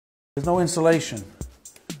There's no insulation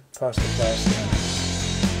past the plaster.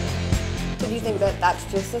 So do you think that that's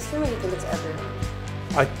just this room, or do you think it's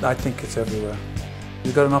everywhere? I think it's everywhere.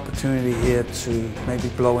 You've got an opportunity here to maybe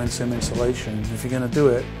blow in some insulation. If you're going to do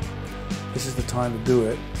it, this is the time to do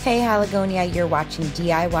it. Hey Haligonia, you're watching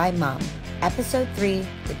DIY Mom. Episode 3,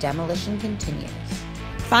 The Demolition Continues.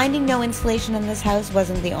 Finding no insulation in this house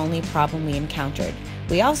wasn't the only problem we encountered.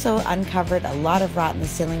 We also uncovered a lot of rot in the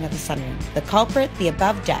ceiling of the sunroom. The culprit, the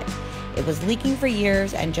above deck. It was leaking for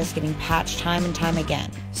years and just getting patched time and time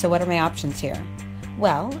again. So what are my options here?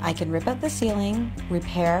 Well, I can rip out the ceiling,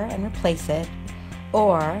 repair and replace it,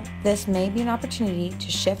 or this may be an opportunity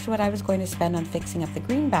to shift what I was going to spend on fixing up the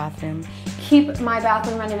green bathroom. Keep my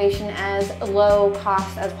bathroom renovation as low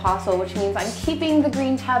cost as possible, which means I'm keeping the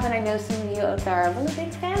green tub, and I know some of you out there are really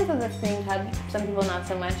big fans of this green tub, some people not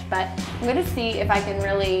so much, but I'm going to see if I can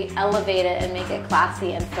really elevate it and make it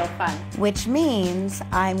classy and still fun. Which means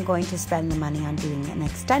I'm going to spend the money on doing an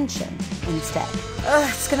extension instead.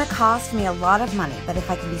 It's going to cost me a lot of money, but if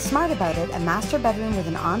I can be smart about it, a master bedroom with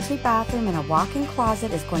an ensuite bathroom and a walk-in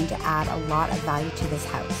closet is going to add a lot of value to this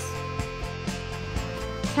house.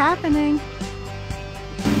 It's happening.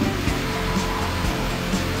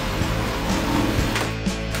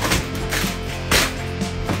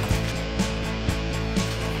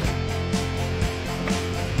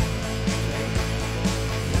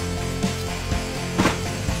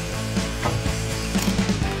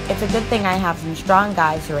 It's a good thing I have some strong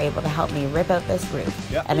guys who are able to help me rip out this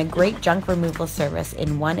roof, and a great junk removal service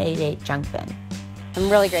in 188 Junk Bin. I'm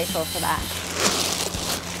really grateful for that.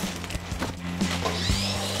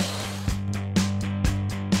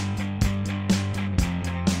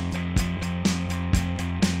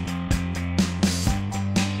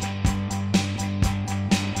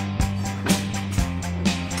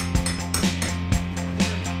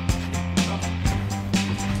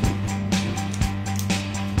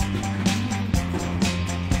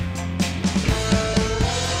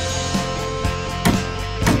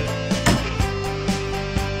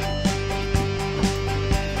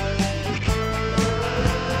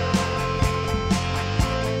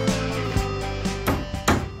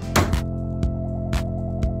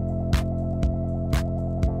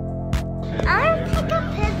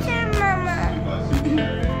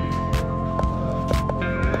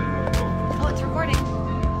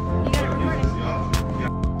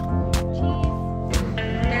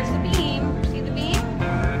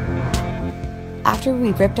 After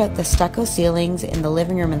we ripped out the stucco ceilings in the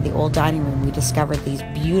living room and the old dining room, we discovered these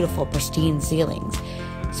beautiful, pristine ceilings.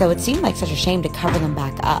 So it seemed like such a shame to cover them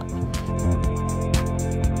back up.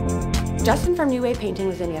 Justin from New Way Painting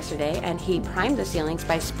was in yesterday, and he primed the ceilings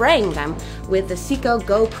by spraying them with the Seco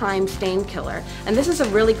Go Prime Stain Killer. And this is a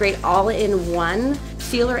really great all-in-one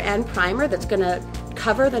sealer and primer that's going to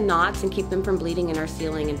cover the knots and keep them from bleeding in our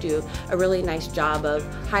ceiling and do a really nice job of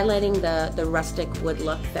highlighting the rustic wood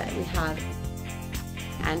look that we have.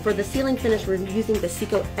 And for the ceiling finish, we're using the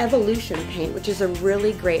Seco Evolution paint, which is a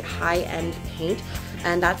really great high-end paint.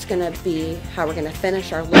 And that's going to be how we're going to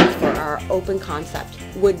finish our look for our open concept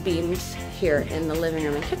wood beams here in the living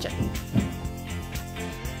room and kitchen.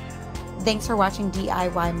 Thanks for watching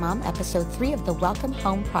DIY Mom, episode 3 of the Welcome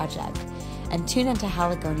Home Project. And tune into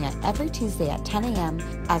Haligonia every Tuesday at 10 a.m.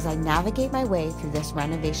 as I navigate my way through this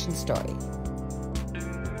renovation story.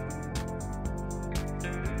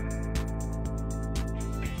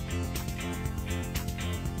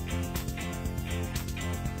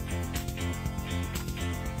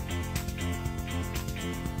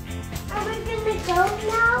 Are we gonna go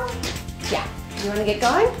now? Yeah. You want to get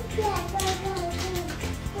going? Yeah,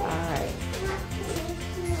 go. All right.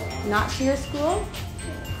 Not to your school?